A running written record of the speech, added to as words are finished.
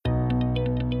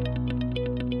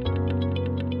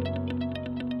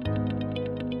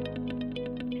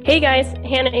Hey guys,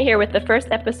 Hannah here with the first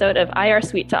episode of IR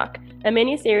SuiteTalk, a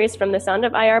mini-series from the Sound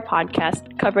of IR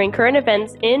podcast covering current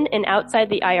events in and outside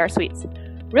the IR suites.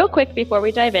 Real quick before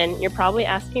we dive in, you're probably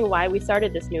asking why we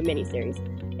started this new mini-series.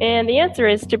 And the answer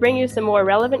is to bring you some more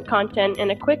relevant content in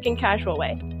a quick and casual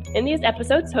way. In these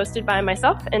episodes, hosted by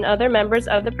myself and other members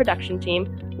of the production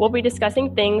team, we'll be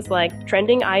discussing things like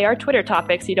trending IR Twitter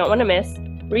topics you don't want to miss,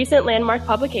 recent landmark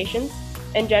publications,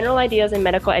 and general ideas in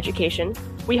medical education.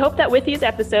 We hope that with these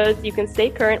episodes, you can stay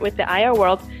current with the IR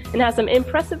world and have some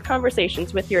impressive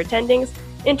conversations with your attendings,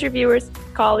 interviewers,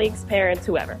 colleagues, parents,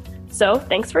 whoever. So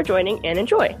thanks for joining and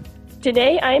enjoy.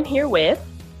 Today, I am here with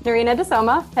Nerina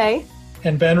DiSomma, hey.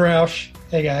 And Ben Roush,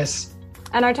 hey guys.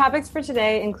 And our topics for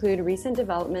today include recent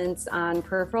developments on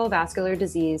peripheral vascular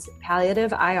disease,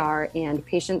 palliative IR, and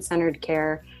patient-centered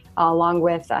care, along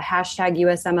with hashtag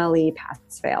USMLE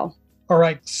PassFail. All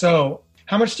right, so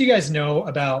how much do you guys know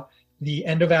about the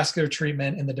endovascular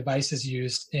treatment and the devices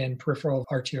used in peripheral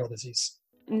arterial disease?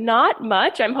 Not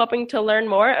much. I'm hoping to learn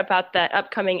more about that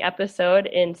upcoming episode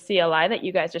in CLI that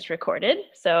you guys just recorded.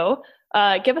 So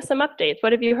give us some updates.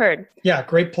 What have you heard? Yeah,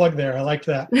 great plug there. I like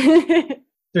that.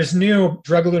 There's new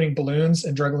drug-eluting balloons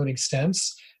and drug-eluting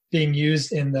stents being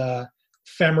used in the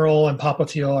femoral and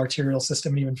popliteal arterial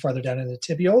system, even farther down in the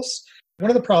tibials.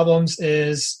 One of the problems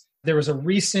is there was a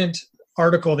recent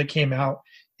article that came out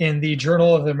in the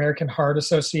Journal of the American Heart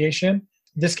Association.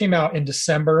 This came out in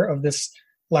December of this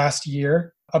last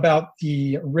year about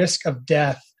the risk of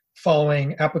death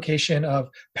following application of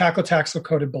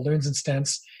Paclitaxel-coated balloons and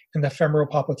stents in the femoral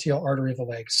popliteal artery of the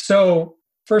leg. So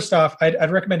first off,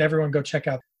 I'd recommend everyone go check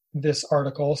out this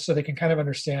article so they can kind of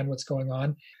understand what's going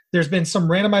on. There's been some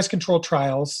randomized controlled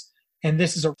trials, and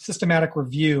this is a systematic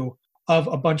review of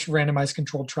a bunch of randomized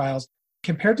controlled trials.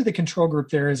 Compared to the control group,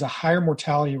 there is a higher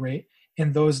mortality rate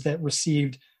in those that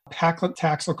received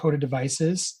Paclitaxel-coated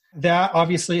devices. That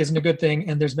obviously isn't a good thing,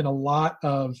 and there's been a lot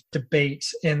of debate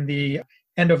in the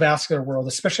endovascular world,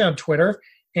 especially on Twitter.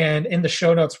 And in the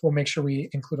show notes, we'll make sure we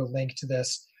include a link to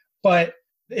this. But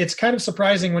it's kind of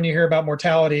surprising when you hear about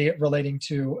mortality relating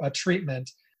to a treatment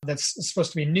that's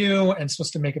supposed to be new and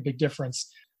supposed to make a big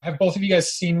difference. Have both of you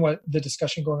guys seen what the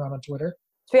discussion going on Twitter?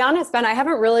 To be honest, Ben, I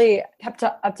haven't really kept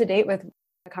up to date with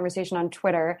the conversation on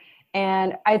Twitter.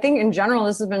 And I think in general,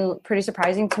 this has been pretty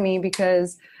surprising to me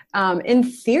because in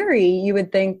theory, you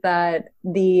would think that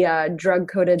the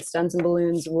drug-coated stents and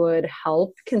balloons would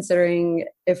help, considering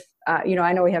if,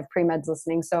 I know we have pre-meds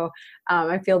listening, so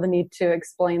I feel the need to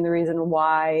explain the reason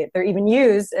why they're even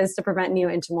used is to prevent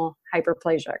neointimal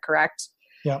hyperplasia, correct?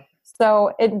 Yeah.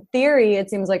 So in theory, it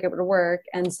seems like it would work.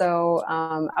 And so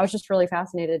I was just really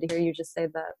fascinated to hear you just say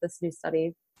that this new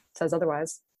study says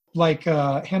otherwise. Like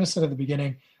Hannah said at the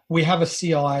beginning, we have a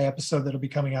CLI episode that'll be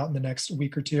coming out in the next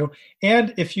week or two.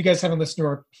 And if you guys haven't listened to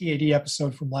our PAD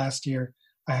episode from last year,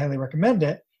 I highly recommend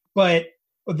it. But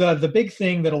the big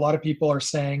thing that a lot of people are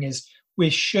saying is we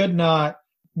should not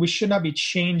be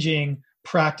changing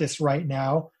practice right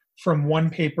now from one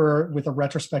paper with a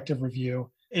retrospective review.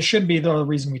 It shouldn't be the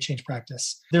reason we change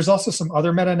practice. There's also some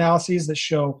other meta-analyses that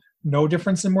show no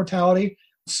difference in mortality.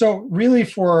 So really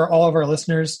for all of our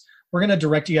listeners, we're going to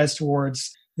direct you guys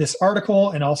towards this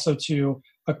article and also to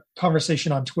a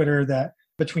conversation on Twitter that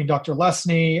between Dr.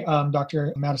 Lesney,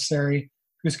 Dr. Matasari,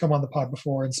 who's come on the pod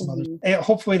before, and some others. And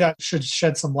hopefully that should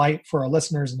shed some light for our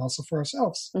listeners and also for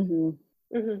ourselves. Mm-hmm.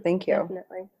 Mm-hmm. Thank you.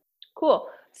 Definitely. Cool.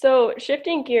 So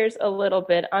shifting gears a little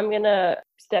bit, I'm going to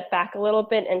step back a little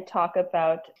bit and talk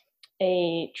about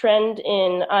a trend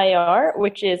in IR,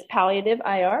 which is palliative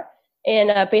IR.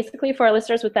 And basically for our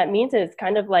listeners, what that means is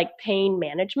kind of like pain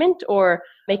management or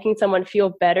making someone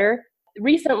feel better.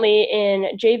 Recently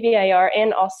in JVIR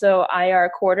and also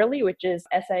IR Quarterly, which is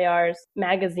SIR's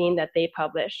magazine that they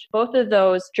publish, both of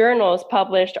those journals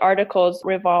published articles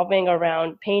revolving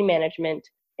around pain management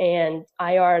and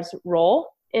IR's role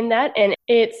in that. And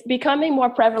it's becoming more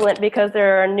prevalent because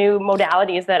there are new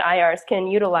modalities that IRs can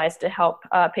utilize to help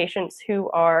patients who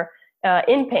are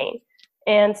in pain.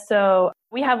 And so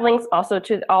we have links also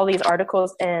to all these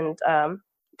articles and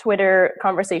Twitter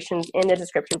conversations in the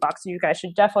description box, so you guys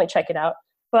should definitely check it out.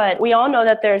 But we all know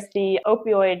that there's the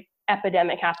opioid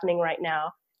epidemic happening right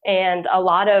now, and a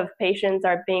lot of patients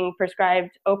are being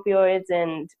prescribed opioids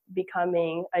and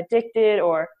becoming addicted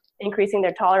or increasing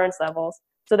their tolerance levels.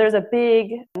 So there's a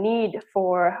big need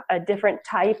for a different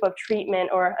type of treatment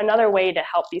or another way to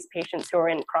help these patients who are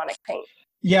in chronic pain.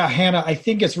 Yeah, Hannah, I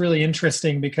think it's really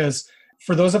interesting because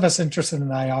for those of us interested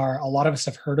in IR, a lot of us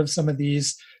have heard of some of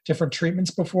these different treatments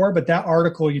before, but that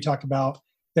article you talked about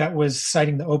that was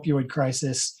citing the opioid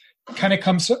crisis kind of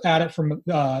comes at it from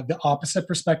the opposite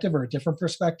perspective or a different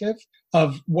perspective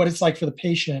of what it's like for the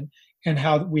patient and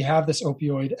how we have this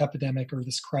opioid epidemic or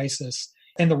this crisis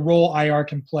and the role IR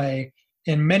can play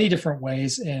in many different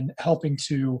ways in helping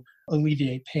to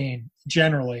alleviate pain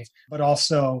generally, but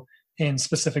also in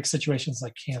specific situations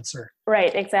like cancer.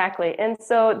 Right, exactly. And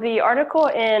so the article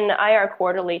in IR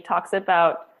Quarterly talks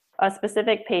about a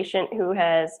specific patient who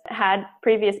has had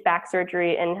previous back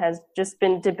surgery and has just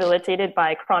been debilitated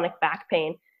by chronic back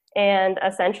pain, and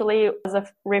essentially was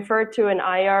referred to an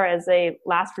IR as a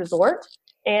last resort.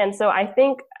 And so I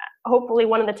think hopefully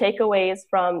one of the takeaways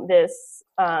from this,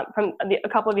 a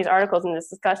couple of these articles in this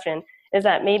discussion, is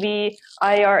that maybe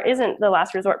IR isn't the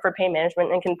last resort for pain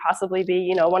management and can possibly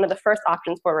be, one of the first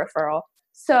options for referral.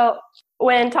 So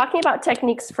when talking about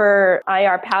techniques for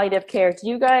IR palliative care, do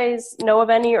you guys know of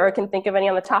any or can think of any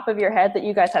on the top of your head that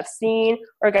you guys have seen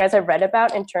or guys have read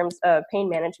about in terms of pain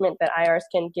management that IRs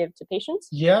can give to patients?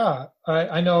 Yeah,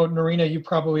 I know, Nerina, you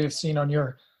probably have seen on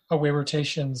your away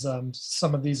rotations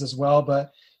some of these as well,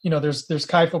 but there's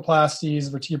kyphoplasties,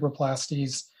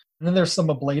 vertebroplasties, and then there's some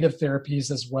ablative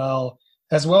therapies as well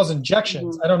as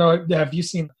injections. Mm-hmm. I don't know, have you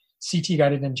seen CT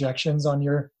guided injections on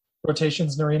your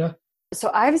rotations, Nerina? So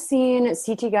I've seen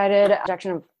CT guided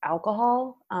injection of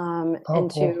alcohol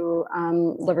into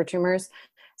liver tumors.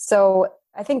 So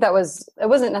I think it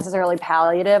wasn't necessarily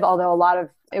palliative, although a lot of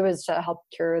it was to help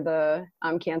cure the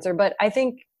cancer. But I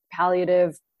think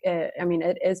palliative,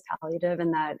 it is palliative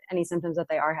in that any symptoms that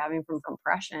they are having from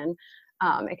compression,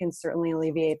 it can certainly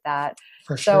alleviate that.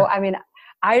 For sure. So,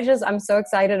 I'm so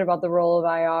excited about the role of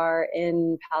IR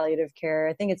in palliative care.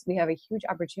 I think we have a huge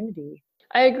opportunity.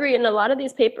 I agree. And a lot of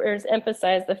these papers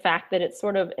emphasize the fact that it's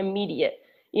sort of immediate,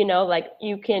 like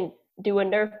you can do a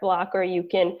nerve block or you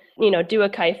can, do a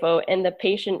kypho and the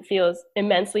patient feels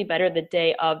immensely better the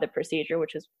day of the procedure,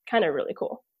 which is kind of really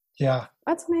cool. Yeah.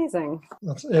 That's amazing.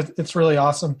 It's really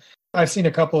awesome. I've seen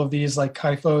a couple of these like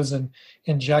kyphos and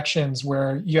injections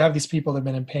where you have these people that have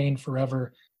been in pain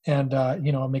forever and,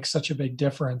 it makes such a big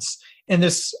difference. And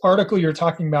this article you're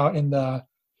talking about in the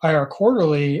IR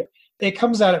Quarterly, it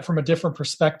comes at it from a different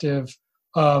perspective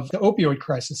of the opioid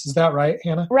crisis. Is that right,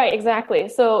 Hannah? Right, exactly.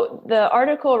 So the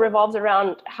article revolves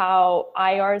around how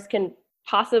IRs can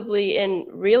possibly and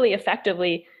really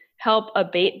effectively help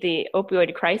abate the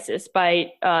opioid crisis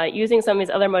by using some of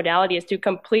these other modalities to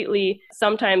completely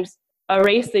sometimes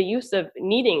erase the use of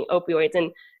needing opioids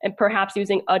and perhaps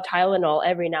using a Tylenol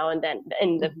every now and then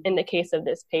in the case of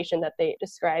this patient that they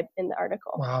described in the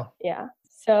article. Wow. Yeah.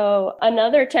 So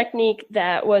another technique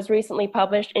that was recently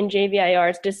published in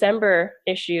JVIR's December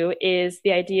issue is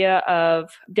the idea of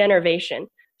denervation.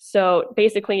 So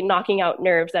basically knocking out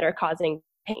nerves that are causing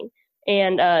pain.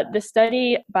 And the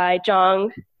study by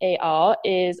Zhang et al.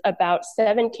 Is about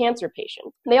 7 cancer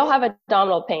patients. They all have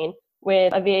abdominal pain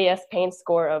with a VAS pain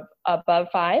score of above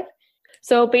 5.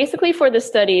 So basically for the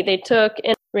study, they took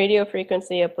an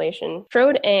radiofrequency ablation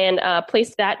electrode and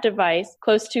placed that device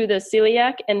close to the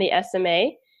celiac and the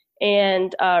SMA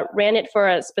and ran it for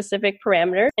a specific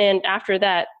parameter. And after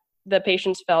that, the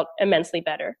patients felt immensely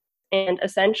better. And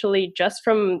essentially just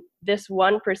from this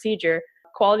one procedure,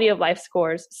 quality of life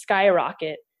scores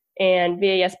skyrocket and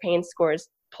VAS pain scores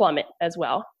plummet as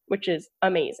well, which is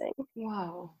amazing.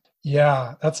 Wow.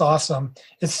 Yeah, that's awesome.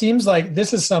 It seems like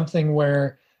this is something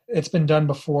where it's been done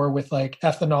before with like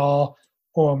ethanol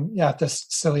at this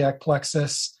celiac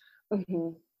plexus. Mm-hmm.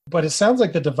 But it sounds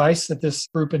like the device that this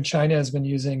group in China has been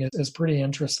using is pretty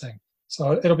interesting.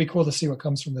 So it'll be cool to see what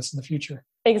comes from this in the future.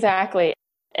 Exactly.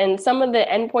 And some of the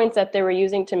endpoints that they were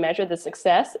using to measure the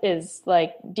success is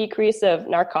like decrease of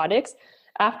narcotics.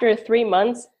 After 3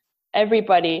 months,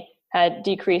 everybody had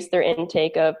decreased their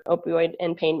intake of opioid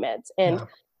and pain meds. And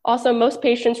also most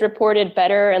patients reported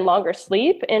better and longer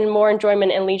sleep and more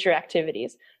enjoyment in leisure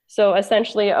activities. So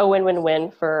essentially a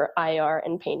win-win-win for IR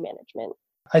and pain management.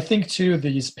 I think too,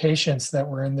 these patients that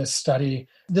were in this study,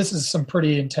 this is some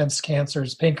pretty intense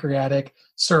cancers, pancreatic,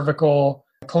 cervical,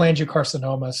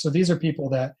 cholangiocarcinoma. So these are people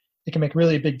that it can make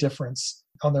really a big difference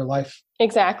on their life.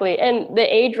 Exactly. And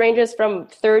the age ranges from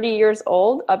 30 years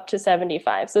old up to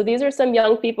 75. So these are some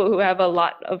young people who have a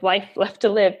lot of life left to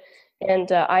live.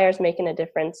 And IR is making a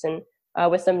difference and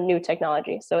with some new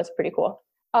technology. So it's pretty cool.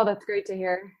 Oh, that's great to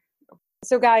hear.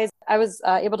 So guys, I was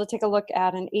able to take a look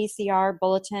at an ACR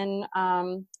bulletin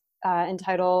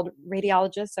entitled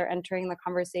Radiologists Are Entering the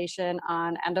Conversation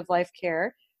on End-of-Life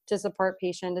Care to Support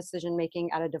Patient Decision-Making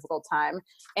at a Difficult Time.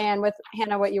 And with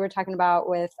Hannah, what you were talking about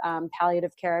with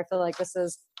palliative care, I feel like this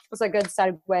was a good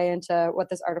segue into what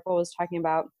this article was talking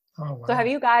about. Oh, wow. So have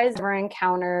you guys ever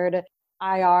encountered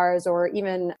IRs or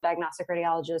even diagnostic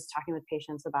radiologists talking with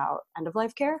patients about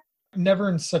end-of-life care? Never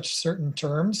in such certain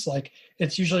terms. Like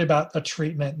it's usually about a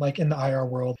treatment, like in the IR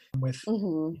world with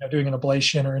doing an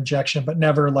ablation or injection, but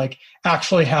never like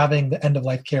actually having the end of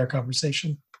life care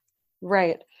conversation.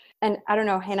 Right. And I don't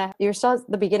know, Hannah, you're still at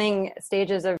the beginning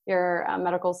stages of your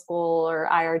medical school or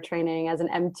IR training as an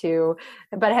M2,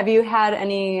 but have you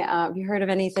heard of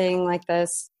anything like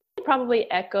this? Probably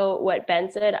echo what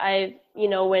Ben said.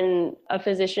 When a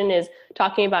physician is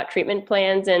talking about treatment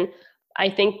plans, and I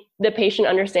think the patient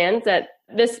understands that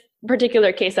this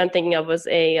particular case I'm thinking of was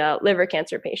a liver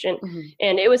cancer patient,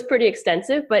 and it was pretty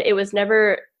extensive, but it was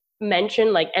never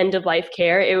mentioned like end of life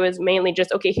care. It was mainly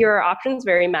just, okay, here are options,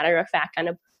 very matter of fact, kind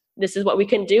of this is what we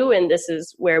can do, and this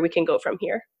is where we can go from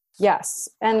here. Yes.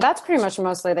 And that's pretty much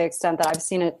mostly the extent that I've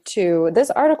seen it too. This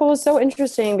article was so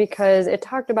interesting because it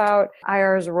talked about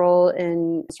IR's role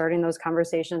in starting those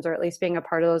conversations, or at least being a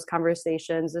part of those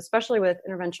conversations, especially with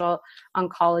interventional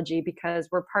oncology, because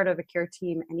we're part of a care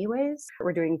team anyways.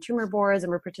 We're doing tumor boards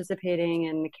and we're participating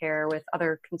in care with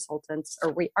other consultants,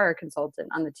 or we are a consultant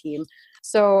on the team.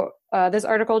 So this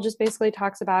article just basically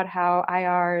talks about how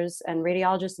IRs and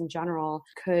radiologists in general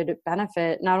could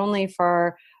benefit not only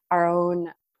for our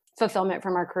own fulfillment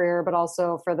from our career, but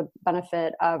also for the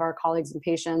benefit of our colleagues and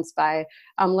patients by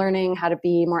learning how to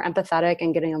be more empathetic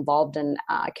and getting involved in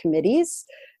committees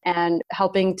and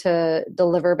helping to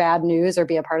deliver bad news or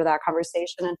be a part of that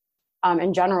conversation. And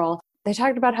in general, they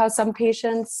talked about how some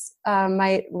patients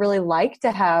might really like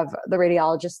to have the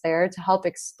radiologist there to help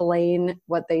explain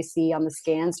what they see on the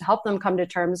scans, to help them come to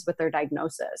terms with their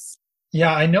diagnosis.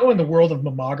 Yeah, I know in the world of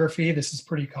mammography, this is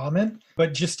pretty common,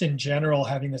 but just in general,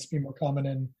 having this be more common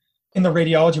in the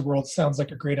radiology world sounds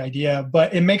like a great idea,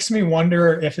 but it makes me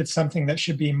wonder if it's something that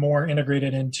should be more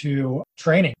integrated into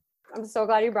training. I'm so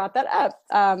glad you brought that up.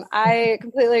 I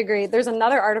completely agree. There's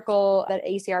another article that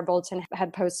ACR Bulletin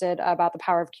had posted about the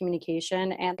power of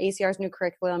communication and ACR's new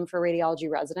curriculum for radiology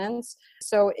residents.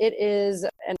 So it is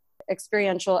an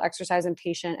experiential exercise in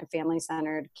patient and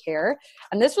family-centered care.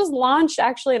 And this was launched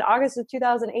actually in August of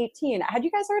 2018. Had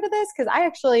you guys heard of this? Because I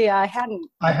actually hadn't.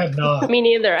 I had not. Me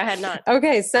neither. I had not.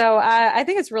 Okay, so I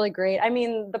think it's really great. I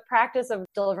mean, the practice of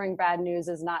delivering bad news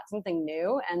is not something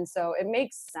new. And so it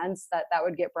makes sense that that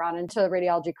would get brought into the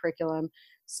radiology curriculum.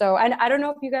 So I don't know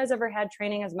if you guys ever had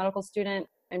training as a medical student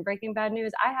in breaking bad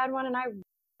news. I had one, and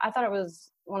I thought it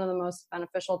was one of the most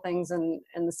beneficial things in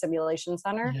the simulation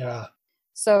center. Yeah.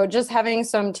 So just having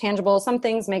some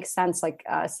things make sense, like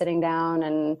sitting down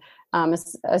and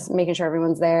making sure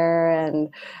everyone's there and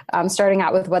starting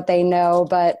out with what they know.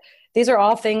 But these are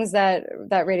all things that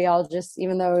radiologists,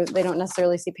 even though they don't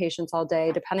necessarily see patients all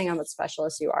day, depending on what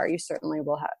specialist you are, you certainly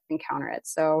will encounter it.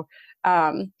 So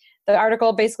the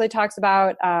article basically talks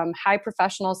about high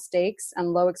professional stakes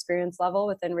and low experience level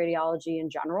within radiology in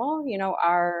general.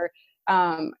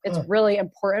 It's really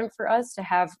important for us to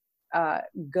have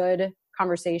good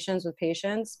conversations with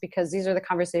patients, because these are the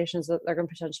conversations that they're going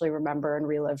to potentially remember and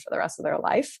relive for the rest of their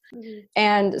life.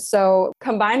 And so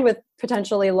combined with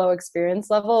potentially low experience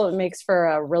level, it makes for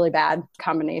a really bad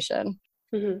combination.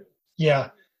 Yeah.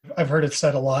 I've heard it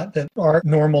said a lot that our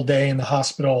normal day in the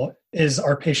hospital is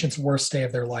our patient's worst day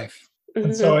of their life.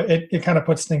 And so it kind of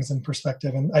puts things in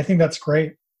perspective. And I think that's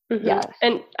great. Yeah.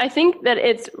 And I think that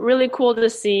it's really cool to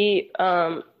see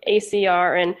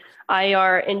ACR and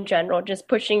IR in general just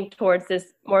pushing towards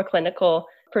this more clinical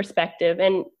perspective.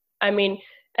 And I mean,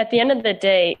 at the end of the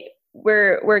day,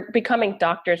 we're becoming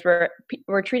doctors.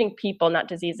 We're treating people, not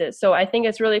diseases. So I think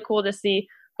it's really cool to see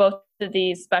both of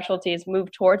these specialties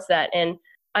move towards that. And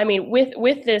I mean,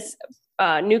 with this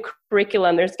new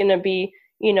curriculum, there's going to be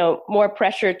more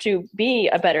pressure to be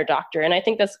a better doctor. And I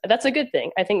think that's a good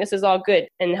thing. I think this is all good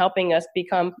in helping us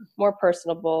become more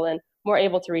personable and more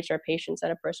able to reach our patients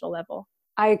at a personal level.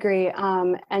 I agree.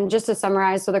 And just to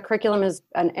summarize, so the curriculum is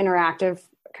an interactive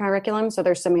curriculum. So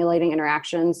they're simulating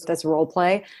interactions, this role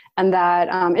play, and that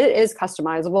it is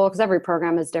customizable because every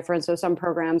program is different. So some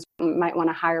programs might want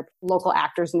to hire local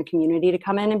actors in the community to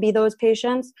come in and be those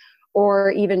patients,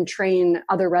 or even train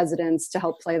other residents to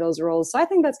help play those roles. So I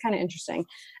think that's kind of interesting.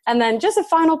 And then just a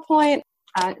final point,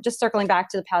 just circling back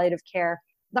to the palliative care,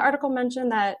 the article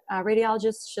mentioned that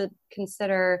radiologists should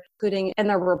consider including in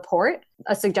their report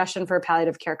a suggestion for a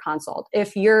palliative care consult.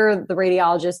 If you're the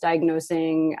radiologist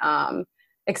diagnosing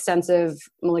extensive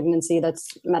malignancy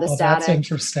that's metastatic. Oh, that's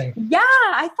interesting. Yeah,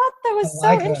 I thought that was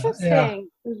so interesting.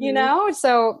 Yeah.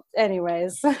 So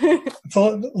anyways. It's a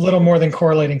little more than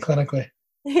correlating clinically.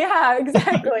 Yeah,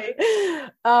 exactly.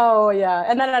 Oh, yeah.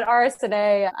 And then at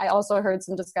RSNA, I also heard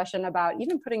some discussion about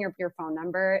even putting your phone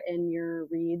number in your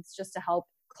reads just to help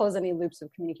close any loops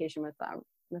of communication with them,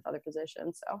 with other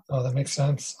physicians. So. Oh, that makes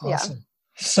sense. Awesome. Yeah.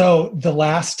 So the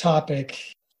last topic,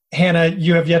 Hannah,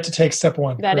 you have yet to take step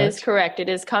one. That is correct. It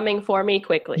is coming for me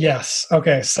quickly. Yes.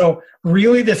 Okay. So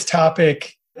really this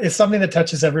topic is something that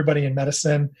touches everybody in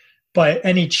medicine, but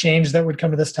any change that would come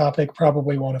to this topic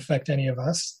probably won't affect any of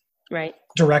us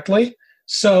directly.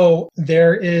 So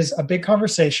there is a big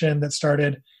conversation that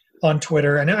started on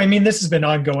Twitter. And I mean, this has been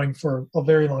ongoing for a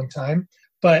very long time,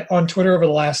 but on Twitter over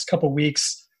the last couple of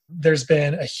weeks, there's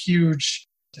been a huge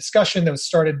discussion that was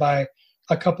started by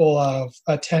a couple of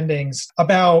attendings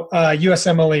about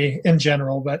USMLE in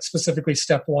general, but specifically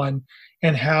step one,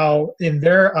 and how in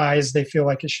their eyes they feel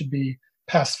like it should be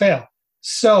pass-fail.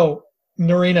 So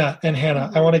Nerina and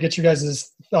Hannah, I want to get you guys'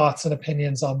 thoughts and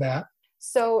opinions on that.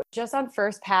 So just on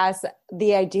first pass,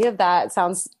 the idea of that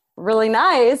sounds really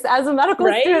nice as a medical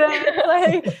student.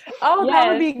 Like, oh, that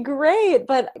would be great.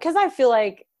 But because I feel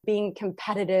like being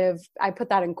competitive, I put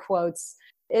that in quotes,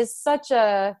 is such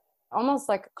a almost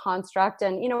like a construct.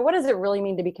 And, what does it really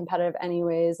mean to be competitive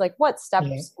anyways? Like what step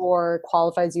score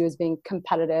qualifies you as being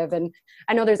competitive? And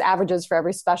I know there's averages for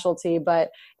every specialty,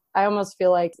 but I almost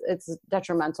feel like it's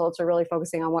detrimental to really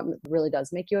focusing on what really does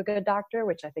make you a good doctor,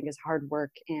 which I think is hard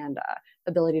work and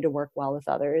ability to work well with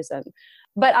others.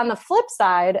 But on the flip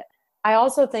side, I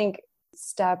also think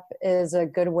STEP is a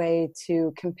good way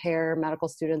to compare medical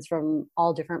students from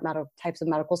all different types of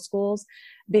medical schools,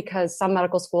 because some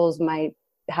medical schools might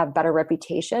have better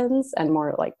reputations and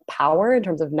more like power in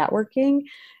terms of networking.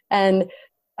 And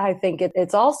I think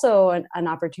it's also an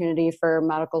opportunity for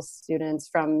medical students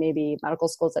from maybe medical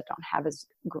schools that don't have as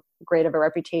great of a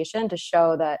reputation to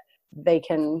show that they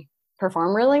can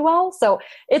perform really well. So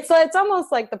it's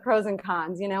almost like the pros and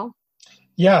cons,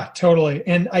 Yeah, totally.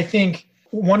 And I think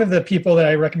one of the people that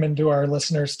I recommend to our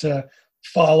listeners to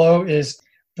follow is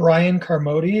Brian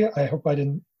Carmody. I hope I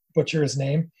didn't butcher his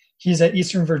name. He's at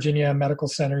Eastern Virginia Medical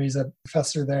Center. He's a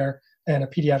professor there and a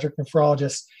pediatric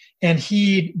nephrologist. And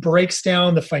he breaks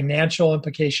down the financial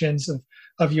implications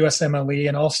of USMLE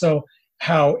and also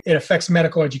how it affects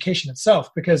medical education itself.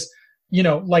 Because,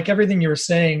 like everything you were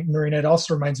saying, Nerina, it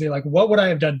also reminds me, like, what would I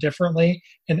have done differently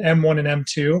in M1 and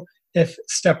M2 if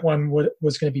step one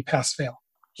was going to be pass-fail?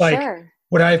 Like,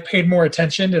 would I have paid more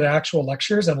attention to the actual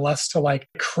lectures and less to like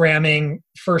cramming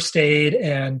first aid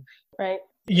and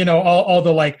all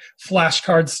the like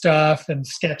flashcard stuff and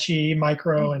sketchy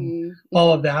micro and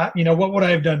all of that? What would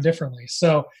I have done differently?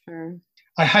 So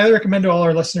I highly recommend to all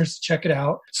our listeners to check it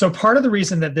out. So part of the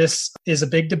reason that this is a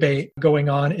big debate going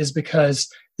on is because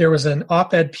there was an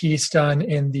op-ed piece done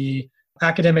in the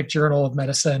Academic Journal of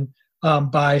Medicine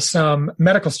by some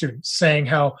medical students saying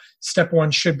how step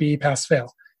one should be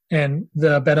pass-fail and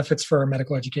the benefits for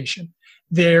medical education.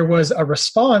 There was a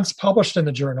response published in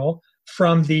the journal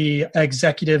from the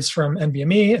executives from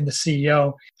NBME and the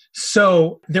CEO.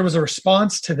 So there was a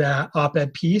response to that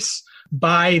op-ed piece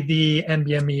by the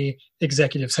NBME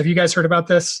executives. Have you guys heard about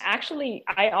this? Actually,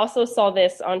 I also saw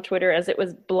this on Twitter as it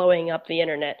was blowing up the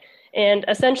internet. And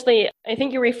essentially, I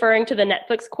think you're referring to the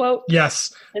Netflix quote.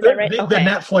 Yes. Is that right? The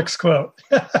Netflix quote.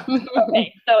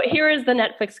 Okay. So here is the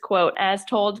Netflix quote as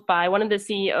told by one of the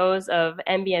CEOs of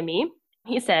NBME.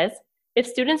 He says, "If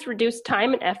students reduce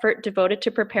time and effort devoted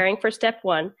to preparing for step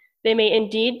one, they may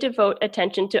indeed devote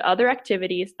attention to other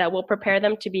activities that will prepare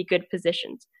them to be good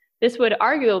physicians. This would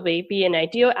arguably be an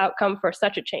ideal outcome for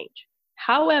such a change.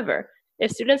 However, if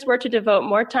students were to devote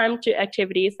more time to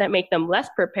activities that make them less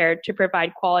prepared to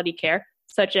provide quality care,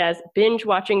 such as binge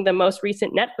watching the most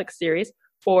recent Netflix series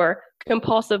or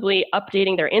compulsively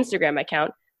updating their Instagram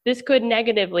account, this could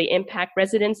negatively impact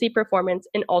residency performance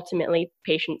and ultimately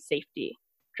patient safety."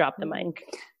 Drop the mic.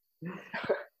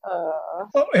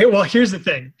 Well, here's the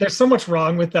thing. There's so much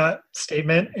wrong with that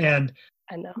statement, and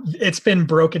I know it's been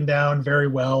broken down very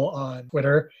well on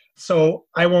Twitter. So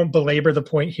I won't belabor the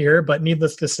point here, but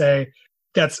needless to say,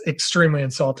 that's extremely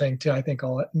insulting to, I think,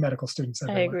 all medical students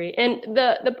everywhere. I agree. And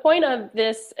the point of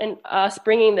this and us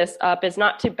bringing this up is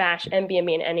not to bash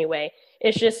NBME in any way.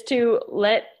 It's just to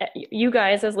let you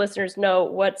guys as listeners know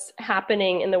what's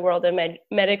happening in the world of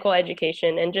medical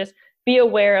education and just be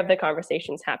aware of the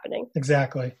conversations happening.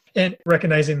 Exactly. And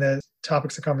recognizing the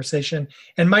topics of conversation.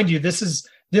 And mind you,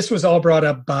 this was all brought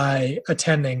up by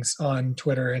attendings on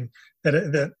Twitter and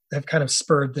that have kind of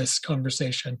spurred this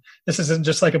conversation. This isn't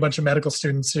just like a bunch of medical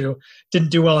students who didn't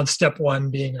do well in step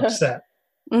one being upset.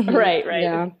 Right.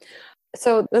 Yeah.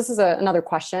 So this is another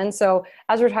question. So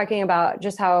as we're talking about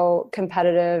just how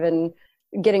competitive and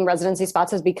getting residency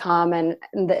spots has become and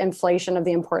the inflation of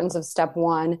the importance of step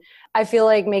one, I feel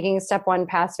like making step one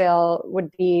pass fail would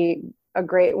be a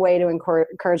great way to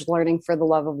encourage learning for the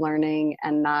love of learning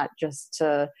and not just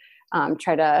to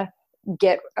try to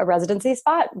get a residency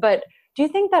spot. But do you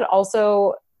think that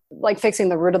also like fixing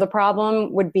the root of the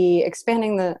problem would be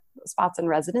expanding the spots in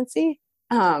residency?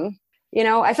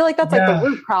 I feel like that's like the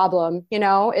root problem,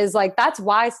 is like, that's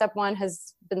why step one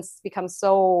has become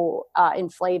so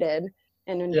inflated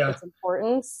in its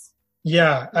importance.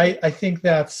 Yeah, I think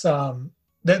that's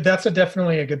that's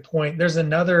definitely a good point. There's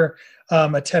another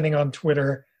attending on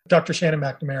Twitter, Dr. Shannon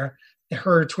McNamara.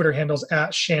 Her Twitter handle's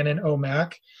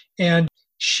 @ShannonOMac, and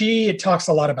she talks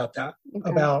a lot about that,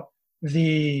 about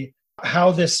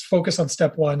how this focus on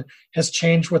step one has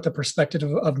changed what the perspective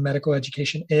of medical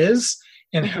education is,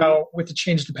 and how with the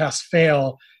change to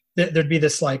PassFail, there'd be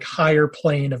this like higher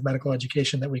plane of medical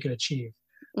education that we could achieve.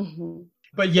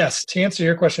 But yes, to answer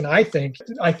your question, I think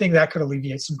that could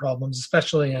alleviate some problems,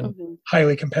 especially in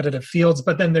highly competitive fields.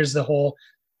 But then there's the whole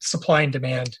supply and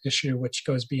demand issue, which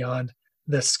goes beyond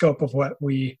the scope of what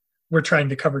we're trying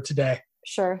to cover today.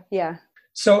 Sure. Yeah.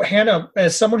 So Hannah,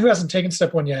 as someone who hasn't taken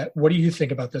step one yet, what do you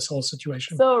think about this whole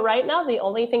situation? So right now, the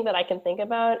only thing that I can think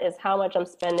about is how much I'm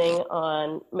spending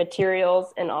on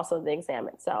materials and also the exam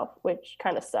itself, which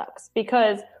kind of sucks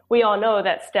because we all know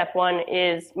that step one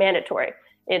is mandatory.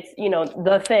 It's,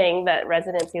 the thing that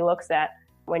residency looks at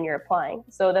when you're applying.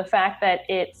 So the fact that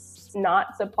it's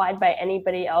not supplied by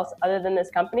anybody else other than this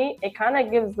company, it kind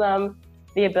of gives them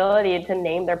the ability to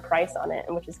name their price on it,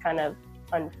 which is kind of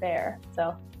unfair.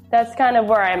 So that's kind of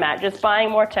where I'm at, just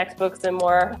buying more textbooks and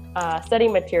more study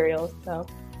materials. So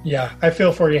yeah, I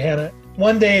feel for you, Hannah.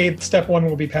 One day, step one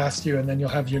will be past you, and then you'll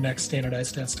have your next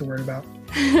standardized test to worry about.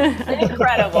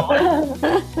 Incredible.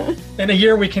 In a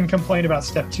year, we can complain about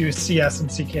step two, CS and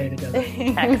CK together.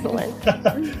 Excellent.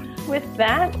 With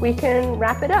that, we can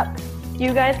wrap it up.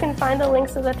 You guys can find the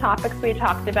links to the topics we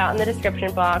talked about in the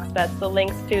description box. That's the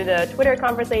links to the Twitter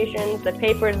conversations, the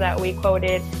papers that we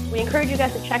quoted. We encourage you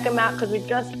guys to check them out because we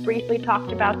just briefly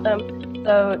talked about them.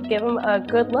 So give them a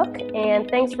good look.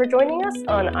 And thanks for joining us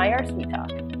on IR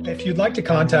SuiteTalk. If you'd like to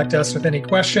contact us with any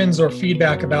questions or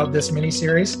feedback about this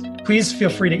mini-series, please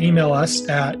feel free to email us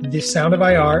at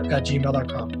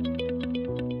thesoundofir@gmail.com.